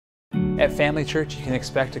At Family Church, you can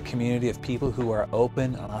expect a community of people who are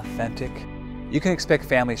open and authentic. You can expect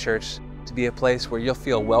Family Church to be a place where you'll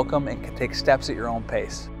feel welcome and can take steps at your own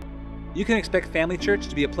pace. You can expect Family Church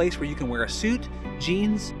to be a place where you can wear a suit,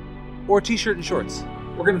 jeans, or a t-shirt and shorts.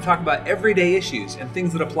 We're going to talk about everyday issues and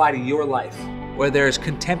things that apply to your life, where there's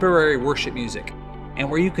contemporary worship music,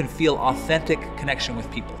 and where you can feel authentic connection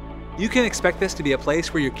with people. You can expect this to be a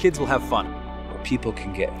place where your kids will have fun, where people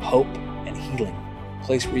can get hope and healing, a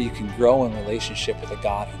place where you can grow in relationship with a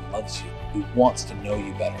God who loves you, who wants to know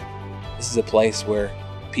you better. This is a place where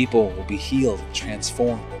people will be healed and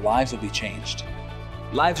transformed, their lives will be changed.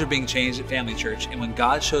 Lives are being changed at Family Church, and when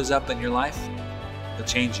God shows up in your life, He'll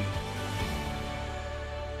change you.